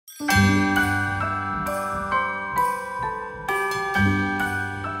What's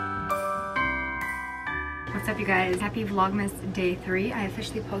up, you guys? Happy Vlogmas Day 3. I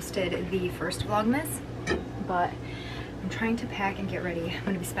officially posted the first Vlogmas, but I'm trying to pack and get ready. I'm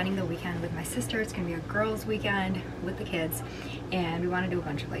going to be spending the weekend with my sister. It's going to be a girls' weekend with the kids, and we want to do a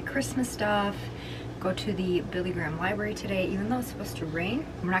bunch of like Christmas stuff, go to the Billy Graham Library today, even though it's supposed to rain.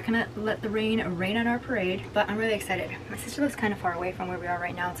 We're not going to let the rain on our parade, but I'm really excited. My sister lives kind of far away from where we are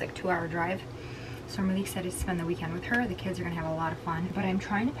right now. It's like a 2-hour drive. So I'm really excited to spend the weekend with her. The kids are gonna have a lot of fun, but I'm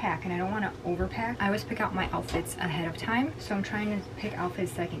trying to pack and I don't want to overpack. I always pick out my outfits ahead of time, so I'm trying to pick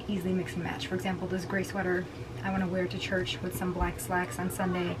outfits that I can easily mix and match. For example, this gray sweater I want to wear to church with some black slacks on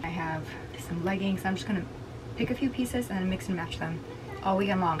Sunday. I have some leggings. I'm just gonna pick a few pieces and then mix and match them all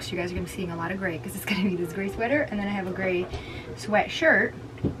weekend long. So you guys are gonna be seeing a lot of gray because it's gonna be this gray sweater, and then I have a gray sweatshirt.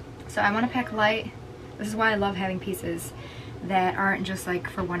 So I want to pack light. This is why I love having pieces that aren't just like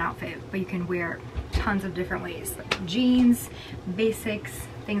for one outfit, but you can wear tons of different ways, like jeans, basics,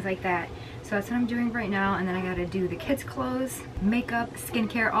 things like that. So that's what I'm doing right now, and then I gotta do the kids' clothes, makeup,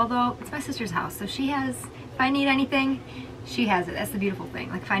 skincare, although it's my sister's house, so she has, if I need anything, she has it. That's the beautiful thing.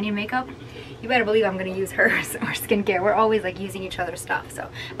 Like if I need makeup, you better believe I'm gonna use hers, or skincare. We're always like using each other's stuff, so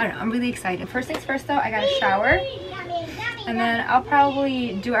I don't know, I'm really excited. First things first though, I gotta shower, and then I'll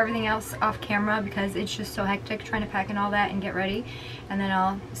probably do everything else off camera because it's just so hectic trying to pack and all that and get ready, and then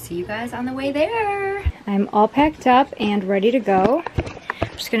I'll see you guys on the way there. I'm all packed up and ready to go.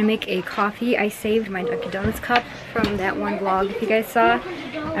 I'm just gonna make a coffee. I saved my Dunkin' Donuts cup from that one vlog, if you guys saw. I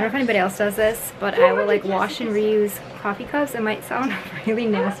don't know if anybody else does this, but I will like wash and reuse coffee cups. It might sound really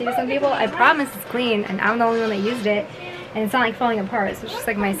nasty to some people. I promise it's clean, and I'm the only one that used it, and it's not like falling apart. So it's just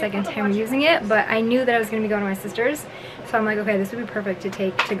like my second time using it, but I knew that I was gonna be going to my sister's, so I'm like, okay, this would be perfect to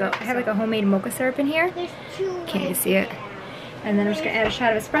take to go. I have like a homemade mocha syrup in here. Can't you see it? And then I'm just gonna add a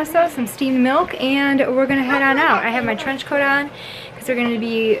shot of espresso, some steamed milk, and we're gonna head on out. I have my trench coat on because we're gonna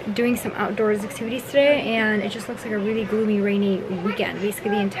be doing some outdoors activities today, and it just looks like a really gloomy, rainy weekend, basically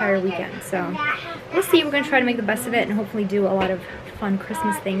the entire weekend. So we'll see. We're gonna try to make the best of it and hopefully do a lot of fun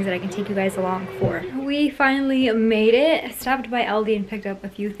Christmas things that I can take you guys along for. We finally made it. I stopped by Aldi and picked up a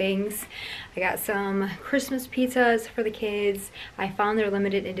few things. I got some Christmas pizzas for the kids. I found their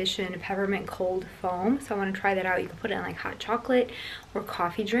limited edition peppermint cold foam, so I want to try that out. You can put it in like hot chocolate or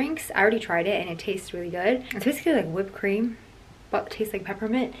coffee drinks. I already tried it and it tastes really good. It's basically like whipped cream, but it tastes like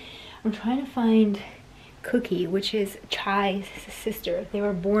peppermint. I'm trying to find Cookie, which is Chai's sister. They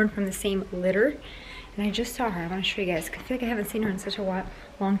were born from the same litter. And I just saw her. I want to show you guys. I feel like I haven't seen her in such a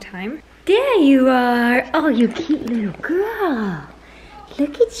long time. There you are. Oh, you cute little girl.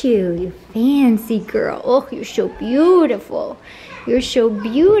 Look at you, you fancy girl. Oh, you're so beautiful. You're so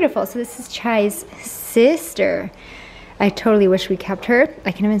beautiful. So this is Chai's sister. I totally wish we kept her.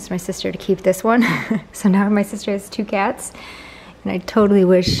 I convinced my sister to keep this one. So now my sister has 2 cats. And I totally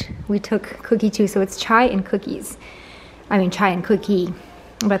wish we took Cookie too. So it's Chai and Cookies. I mean, Chai and Cookie.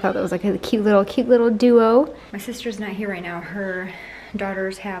 But I thought that was like a cute little duo. My sister's not here right now. Her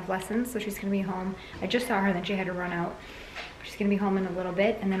daughters have lessons, so she's gonna be home. I just saw her and then she had to run out. She's gonna be home in a little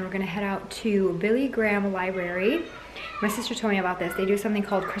bit, and then we're gonna head out to Billy Graham Library. My sister told me about this. They do something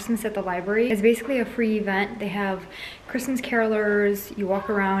called Christmas at the Library. It's basically a free event. They have Christmas carolers, you walk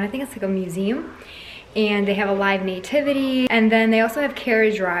around, I think it's like a museum, and they have a live nativity, and then they also have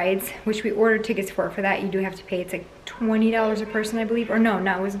carriage rides, which we ordered tickets for. For that you do have to pay. It's like $20 a person, I believe, or no,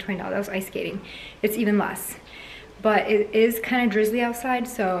 it wasn't $20, that was ice skating. It's even less, but it is kind of drizzly outside,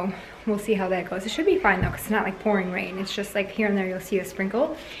 so we'll see how that goes. It should be fine though, because it's not like pouring rain. It's just like here and there you'll see a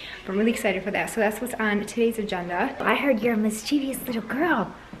sprinkle, but I'm really excited for that. So that's what's on today's agenda. I heard you're a mischievous little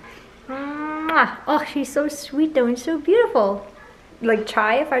girl. Oh, she's so sweet though and so beautiful. Like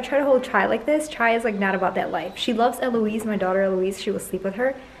Chai, if I try to hold Chai like this, Chai is like not about that life. She loves Eloise, my daughter Eloise. She will sleep with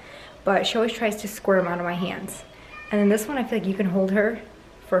her, but she always tries to squirm out of my hands. And then this one, I feel like you can hold her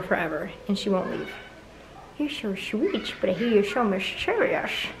for forever and she won't leave. You're so sweet, but I hear you're so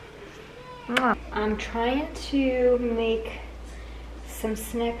mysterious. I'm trying to make some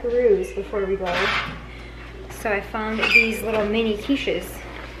snackaroos before we go. So I found these little mini quiches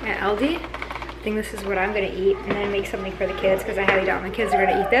at Aldi. I think this is what I'm gonna eat, and then make something for the kids because I highly doubt my kids are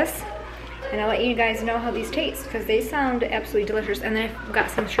gonna eat this. And I'll let you guys know how these taste because they sound absolutely delicious. And then I've got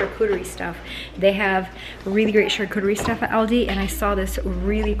some charcuterie stuff. They have really great charcuterie stuff at Aldi, and I saw this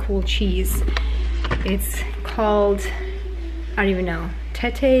really cool cheese. It's called, I don't even know,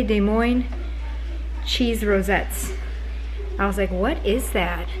 Tete de Moines cheese rosettes. I was like, what is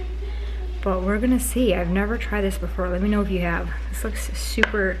that? But we're gonna see. I've never tried this before. Let me know if you have. This looks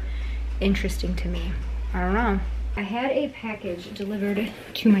super interesting to me. I don't know. I had a package delivered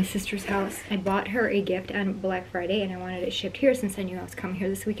to my sister's house. I bought her a gift on Black Friday and I wanted it shipped here since I knew I was coming here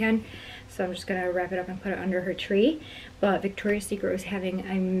this weekend. So I'm just gonna wrap it up and put it under her tree. But Victoria's Secret was having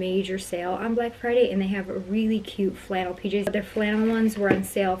a major sale on Black Friday and they have really cute flannel PJs. Their flannel ones were on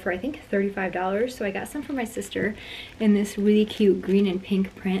sale for I think $35. So I got some for my sister in this really cute green and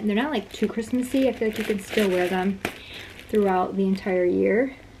pink print. And they're not like too Christmassy. I feel like you can still wear them throughout the entire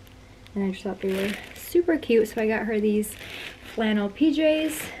year. And I just thought they were super cute. So I got her these flannel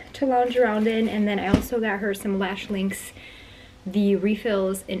PJs to lounge around in. And then I also got her some lash links, the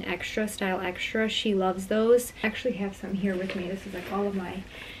refills in extra, style extra. She loves those. I actually have some here with me. This is like all of my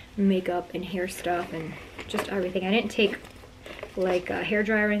makeup and hair stuff and just everything. I didn't take like a hair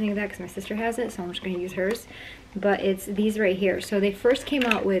dryer or anything like that because my sister has it, so I'm just going to use hers. But it's these right here. So they first came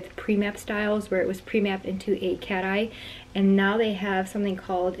out with pre-map styles where it was pre-mapped into a cat eye, and now they have something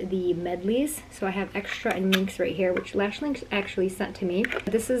called the medleys. So I have extra and minks right here, which Lash Links actually sent to me.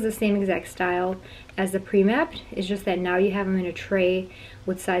 This is the same exact style as the pre-mapped. It's just that now you have them in a tray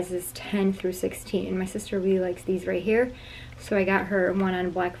with sizes 10 through 16. And my sister really likes these right here. So I got her one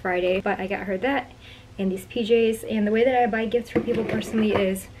on Black Friday, but I got her that and these PJs. And the way that I buy gifts for people personally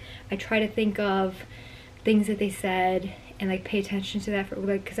is I try to think of things that they said and like pay attention to that, for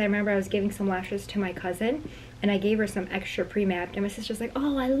like, because I remember I was giving some lashes to my cousin and I gave her some extra pre-mapped and my sister's like,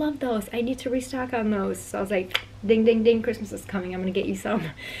 oh, I love those, I need to restock on those. So I was like, ding ding ding, Christmas is coming, I'm gonna get you some.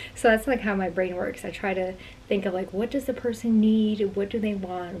 So that's like how my brain works. I try to think of like, what does the person need, what do they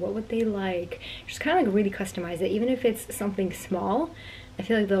want, what would they like, just kind of like really customize it. Even if it's something small, I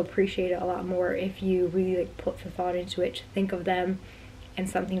feel like they'll appreciate it a lot more if you really like put the thought into it, to think of them and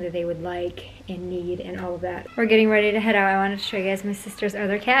something that they would like and need and all of that. We're getting ready to head out. I wanted to show you guys my sister's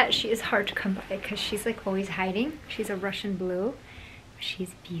other cat. She is hard to come by because she's like always hiding. She's a Russian blue.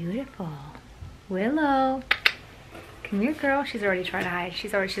 She's beautiful. Willow. Come here, girl. She's already trying to hide.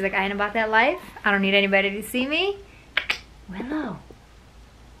 She's like, I ain't about that life. I don't need anybody to see me. Willow.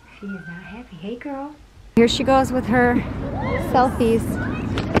 She is not happy. Hey, girl. Here she goes with her selfies.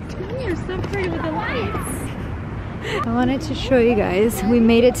 You're so pretty with the lights. I wanted to show you guys, we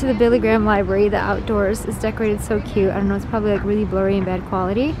made it to the Billy Graham Library. The outdoors is decorated so cute. I don't know, it's probably like really blurry and bad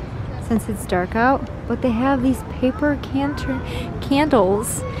quality since it's dark out, but they have these paper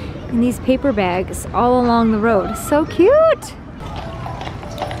candles in these paper bags all along the road. So cute!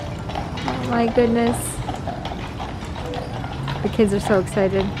 Oh my goodness. The kids are so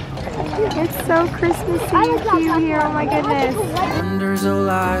excited. It's so Christmassy and cute here, oh my goodness. Wonders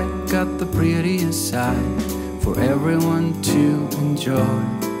alive, got the prettiest side for everyone to enjoy.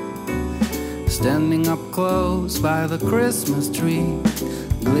 Standing up close by the Christmas tree,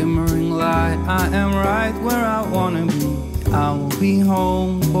 glimmering light, I am right where I wanna be. I will be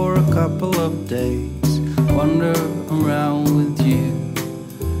home for a couple of days, wander around with you.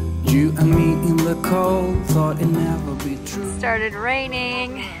 You and me in the cold, thought it'd never be true. It started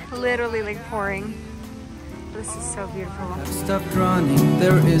raining, literally like pouring. This is so beautiful. I've stopped running,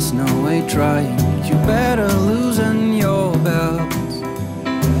 there is no way trying. You better loosen your belts.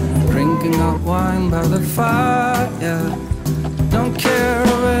 Drinking hot wine by the fire, don't care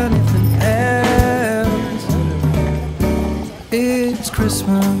of anything else. It's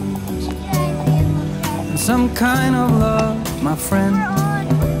Christmas and some kind of love, my friend.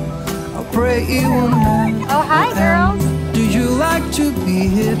 I'll pray it won't end. Oh, hi, girls. Do you like to be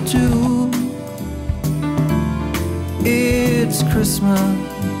here too? It's Christmas,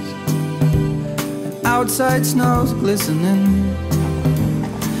 and outside snow's glistening.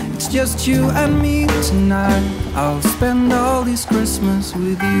 It's just you and me tonight. I'll spend all this Christmas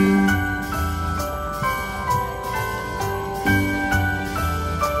with you.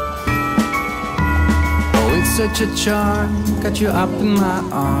 Oh, it's such a charm, got you up in my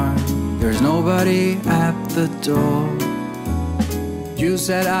arm. There's nobody at the door. You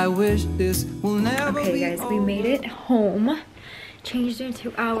said I wish this will never be. Okay guys, we made it home. Changed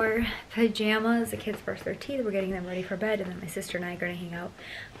into our pajamas. The kids brushed their teeth. We're getting them ready for bed, and then my sister and I are going to hang out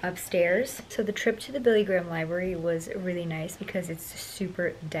upstairs. So the trip to the Billy Graham Library was really nice because it's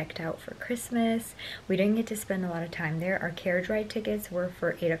super decked out for Christmas. We didn't get to spend a lot of time there. Our carriage ride tickets were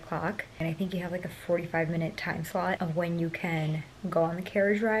for 8 o'clock, and I think you have like a 45-minute time slot of when you can go on the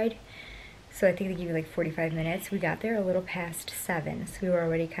carriage ride. So I think they give you like 45 minutes. We got there a little past 7, so we were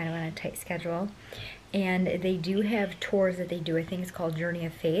already kind of on a tight schedule. And they do have tours that they do. I think it's called Journey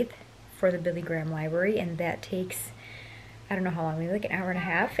of Faith for the Billy Graham Library, and that takes, I don't know how long, maybe like an hour and a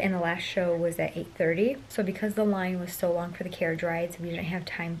half, and the last show was at 8:30. So because the line was so long for the carriage rides, we didn't have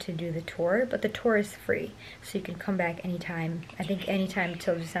time to do the tour, but the tour is free, so you can come back anytime. I think anytime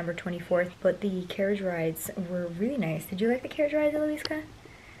till December 24th, but the carriage rides were really nice. Did you like the carriage rides, Eloiska?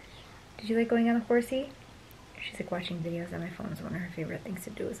 Did you like going on the horsey? She's like watching videos on my phone, so one of her favorite things to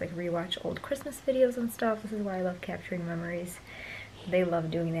do is like rewatch old Christmas videos and stuff. This is why I love capturing memories. They love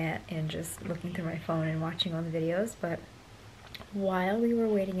doing that and just looking through my phone and watching all the videos. But while we were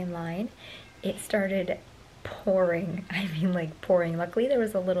waiting in line, it started pouring. I mean, like pouring. Luckily there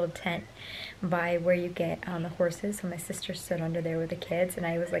was a little tent by where you get on the horses, so my sister stood under there with the kids, and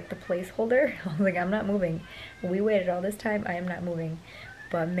I was like the placeholder. I was like, I'm not moving. We waited all this time, I am not moving.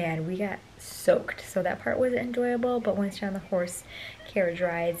 But man, we got soaked, so that part was enjoyable. But once you're on the horse carriage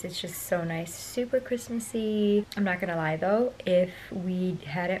rides, it's just so nice, super Christmassy. I'm not gonna lie though, if we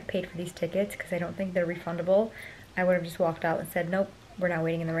hadn't paid for these tickets, because I don't think they're refundable, I would have just walked out and said, nope, we're not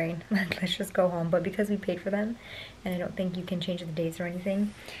waiting in the rain. Let's just go home. But because we paid for them, and I don't think you can change the dates or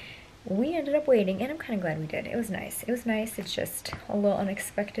anything, we ended up waiting, and I'm kind of glad we did. It was nice. It was nice. It's just a little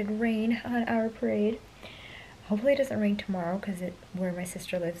unexpected rain on our parade. Hopefully it doesn't rain tomorrow, because where my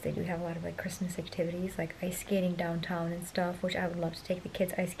sister lives, they do have a lot of like Christmas activities, like ice skating downtown and stuff, which I would love to take the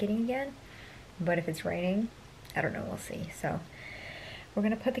kids ice skating again. But if it's raining, I don't know, we'll see. So we're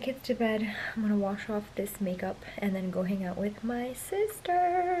gonna put the kids to bed. I'm gonna wash off this makeup and then go hang out with my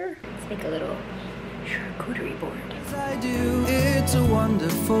sister. Let's make a little charcuterie board. As I do, it's a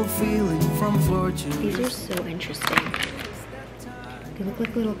wonderful feeling from floor to These are so interesting. They look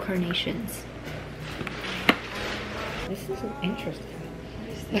like little carnations. This is interesting.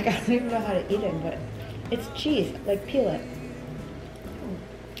 Like, I don't even know how to eat it, but it's cheese. Like, peel it.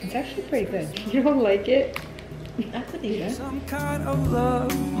 It's actually pretty good. You don't like it? I could eat it. Some kind of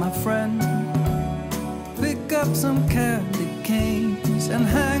love, my friend. Pick up some candy canes and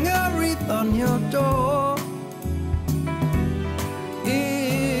hang a wreath on your door.